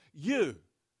earth, you,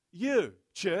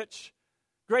 church,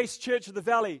 Grace Church of the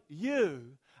Valley,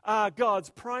 you are God's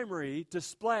primary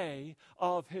display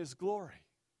of His glory.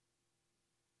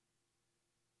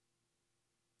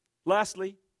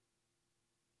 Lastly,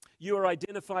 you are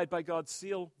identified by God's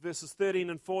seal, verses 13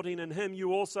 and 14. In Him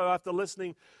you also, after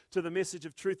listening to the message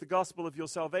of truth, the gospel of your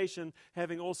salvation,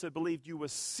 having also believed, you were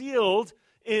sealed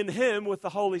in Him with the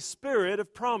Holy Spirit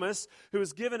of promise, who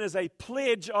is given as a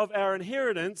pledge of our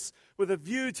inheritance with a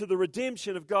view to the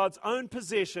redemption of God's own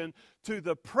possession to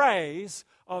the praise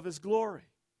of His glory.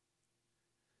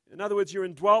 In other words, you're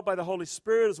indwelt by the Holy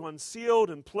Spirit as one sealed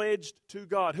and pledged to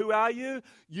God. Who are you?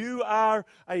 You are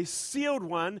a sealed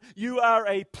one. You are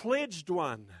a pledged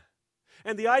one.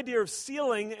 And the idea of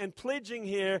sealing and pledging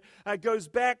here goes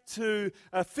back to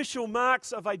official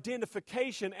marks of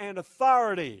identification and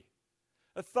authority.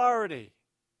 Authority.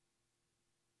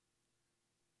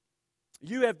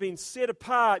 You have been set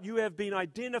apart. You have been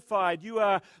identified. You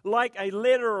are like a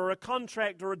letter or a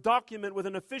contract or a document with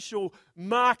an official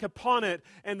mark upon it.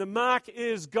 And the mark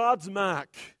is God's mark.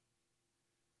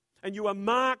 And you are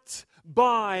marked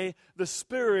by the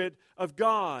Spirit of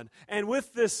God. And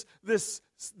with this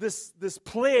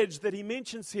pledge that he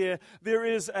mentions here, there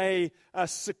is a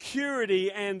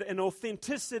security and an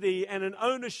authenticity and an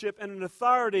ownership and an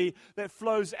authority that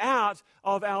flows out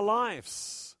of our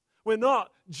lives. We're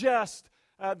not just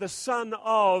the son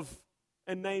of,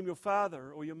 and name your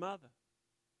father or your mother.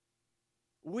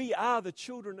 We are the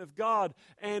children of God,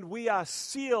 and we are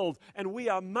sealed, and we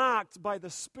are marked by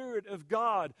the Spirit of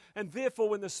God. And therefore,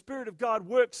 when the Spirit of God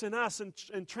works in us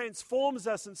and transforms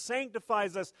us and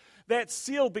sanctifies us, that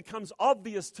seal becomes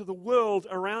obvious to the world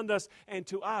around us and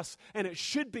to us. And it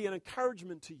should be an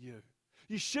encouragement to you.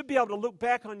 You should be able to look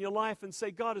back on your life and say,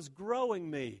 God is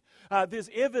growing me. There's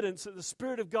evidence that the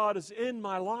Spirit of God is in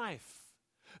my life.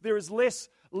 There is less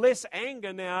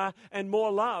anger now and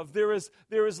more love. There is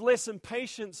less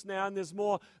impatience now, and there's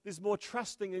more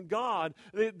trusting in God.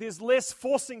 There's less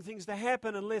forcing things to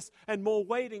happen and more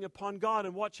waiting upon God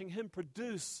and watching Him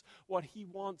produce what He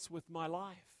wants with my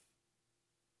life.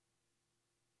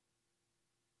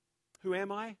 Who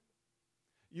am I?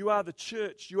 You are the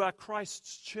church. You are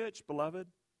Christ's church, beloved.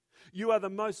 You are the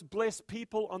most blessed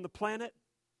people on the planet.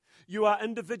 You are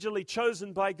individually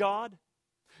chosen by God.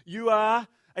 You are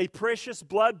a precious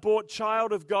blood-bought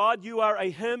child of God. You are a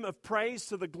hymn of praise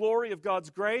to the glory of God's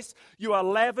grace. You are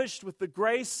lavished with the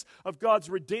grace of God's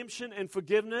redemption and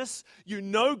forgiveness. You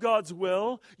know God's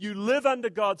will. You live under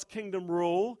God's kingdom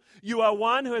rule. You are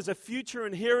one who has a future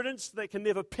inheritance that can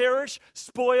never perish,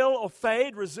 spoil, or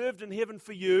fade, reserved in heaven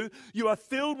for you. You are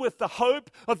filled with the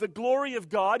hope of the glory of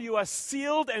God. You are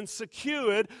sealed and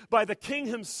secured by the King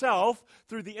Himself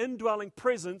through the indwelling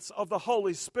presence of the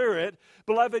Holy Spirit.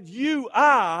 Beloved, you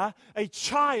are a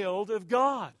child of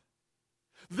God.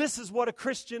 This is what a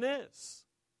Christian is.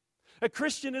 A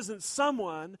Christian isn't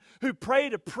someone who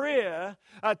prayed a prayer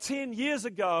 10 years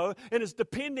ago and is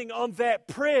depending on that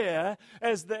prayer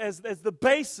as the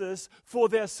basis for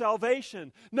their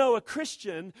salvation. No, a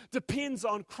Christian depends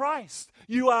on Christ.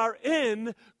 You are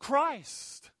in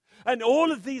Christ. And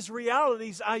all of these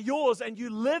realities are yours, and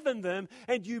you live in them,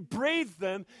 and you breathe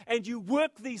them, and you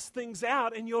work these things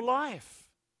out in your life.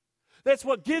 That's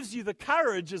what gives you the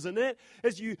courage, isn't it?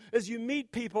 As you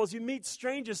meet people, as you meet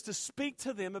strangers, to speak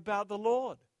to them about the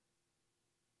Lord.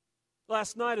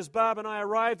 Last night, as Barb and I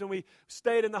arrived and we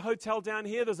stayed in the hotel down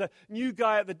here, there's a new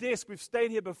guy at the desk. We've stayed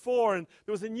here before, and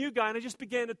there was a new guy, and I just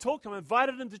began to talk to him. I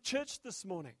invited him to church this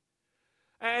morning.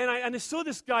 And I saw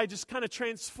this guy just kind of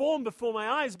transform before my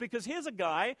eyes, because here's a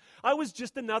guy, I was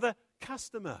just another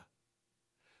customer.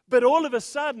 But all of a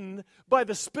sudden, by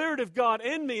the Spirit of God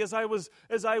in me, as I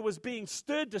was being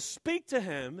stirred to speak to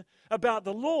him about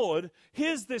the Lord,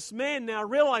 here's this man now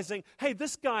realizing, hey,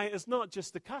 this guy is not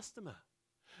just a customer.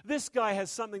 This guy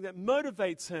has something that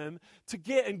motivates him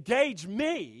to engage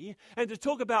me and to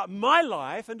talk about my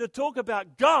life and to talk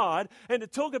about God and to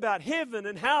talk about heaven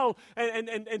and hell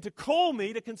and to call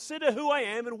me to consider who I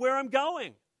am and where I'm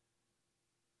going.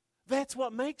 That's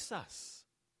what makes us.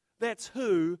 That's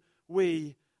who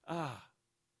we are.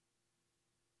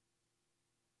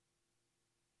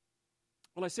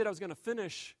 Well, I said I was going to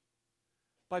finish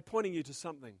by pointing you to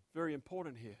something very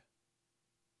important here.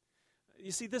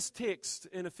 You see, this text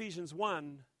in Ephesians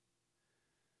 1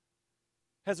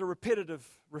 has a repetitive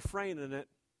refrain in it,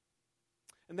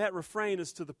 and that refrain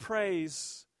is to the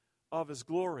praise of His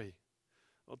glory,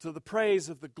 or to the praise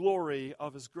of the glory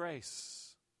of His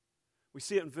grace. We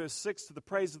see it in verse 6, to the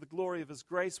praise of the glory of His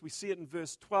grace. We see it in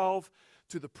verse 12,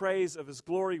 to the praise of His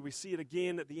glory. We see it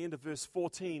again at the end of verse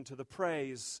 14, to the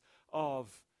praise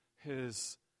of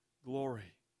His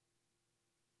glory.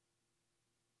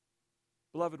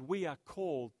 Beloved, we are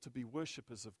called to be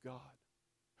worshipers of God.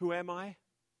 Who am I?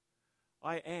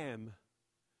 I am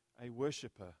a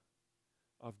worshiper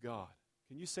of God.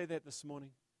 Can you say that this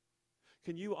morning?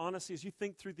 Can you honestly, as you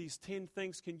think through these 10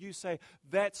 things, can you say,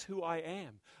 that's who I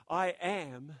am? I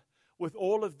am, with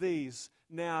all of these,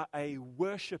 now a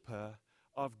worshiper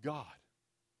of God.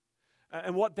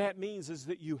 And what that means is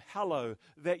that you hallow,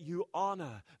 that you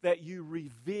honor, that you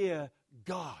revere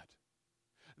God.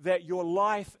 That your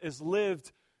life is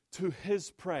lived to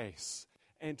His praise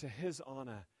and to His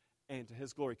honor and to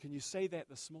His glory. Can you say that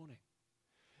this morning?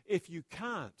 If you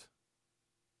can't,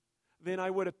 then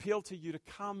I would appeal to you to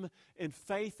come in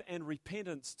faith and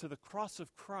repentance to the cross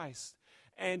of Christ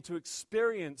and to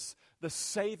experience the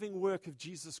saving work of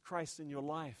Jesus Christ in your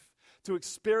life, to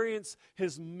experience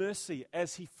His mercy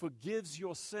as He forgives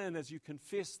your sin, as you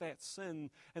confess that sin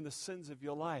and the sins of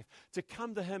your life, to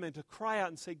come to Him and to cry out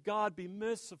and say, God, be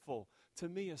merciful to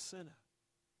me, a sinner.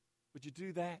 Would you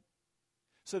do that?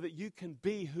 So that you can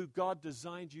be who God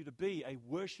designed you to be, a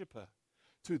worshiper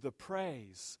to the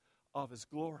praise of His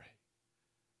glory.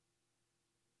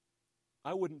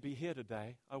 I wouldn't be here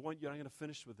today. I'm going to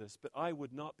finish with this, but I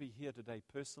would not be here today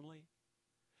personally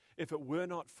if it were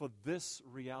not for this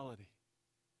reality.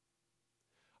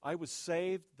 I was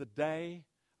saved the day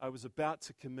I was about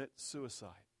to commit suicide.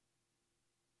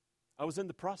 I was in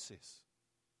the process.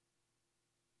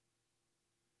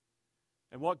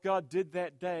 And what God did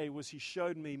that day was He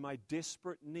showed me my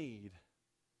desperate need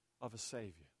of a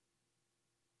Savior.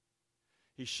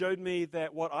 He showed me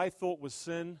that what I thought was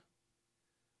sin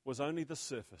was only the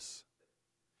surface.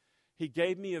 He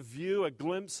gave me a view, a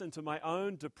glimpse into my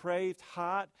own depraved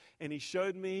heart, and He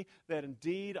showed me that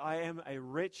indeed I am a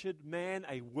wretched man,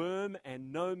 a worm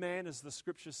and no man, as the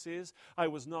Scripture says. I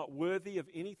was not worthy of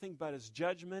anything but His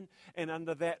judgment, and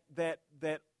under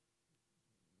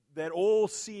that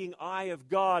all-seeing eye of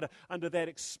God, under that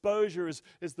exposure, as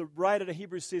the writer to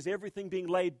Hebrews says, everything being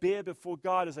laid bare before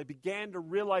God, as I began to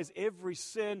realize every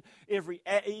sin, every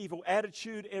evil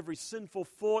attitude, every sinful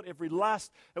thought, every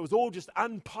lust, it was all just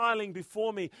unpiling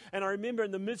before me. And I remember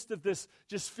in the midst of this,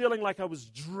 just feeling like I was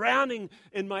drowning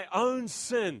in my own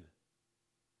sin,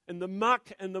 in the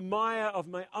muck and the mire of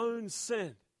my own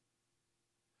sin.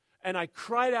 And I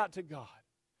cried out to God,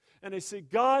 and I said,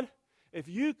 God, if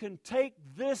you can take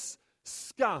this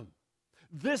scum,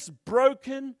 this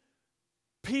broken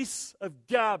piece of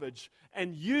garbage,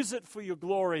 and use it for your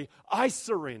glory, I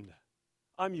surrender.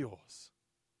 I'm yours.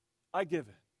 I give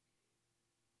it.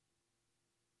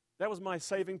 That was my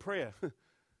saving prayer.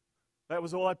 That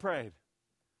was all I prayed.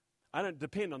 I don't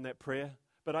depend on that prayer,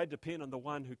 but I depend on the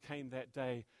one who came that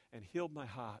day and healed my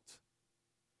heart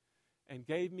and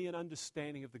gave me an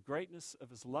understanding of the greatness of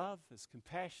His love, His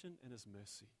compassion, and His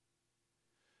mercy.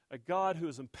 A God who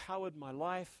has empowered my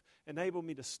life, enabled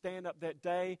me to stand up that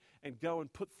day and go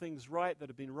and put things right that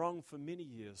have been wrong for many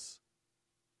years.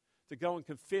 To go and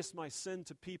confess my sin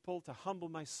to people, to humble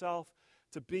myself,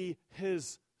 to be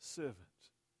His servant.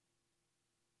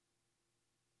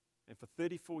 And for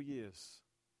 34 years,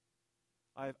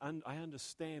 I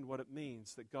understand what it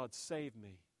means that God saved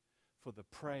me for the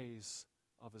praise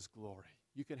of His glory.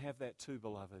 You can have that too,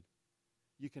 beloved.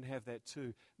 You can have that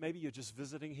too. Maybe you're just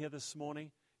visiting here this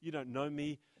morning. You don't know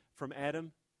me from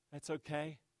Adam. That's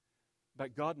okay.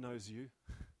 But God knows you.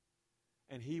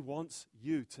 And He wants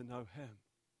you to know Him.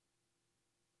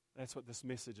 That's what this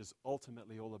message is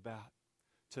ultimately all about.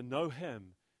 To know Him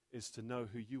is to know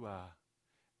who you are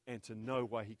and to know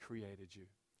why He created you.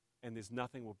 And there's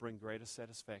nothing will bring greater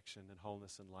satisfaction and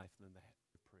wholeness in life than that.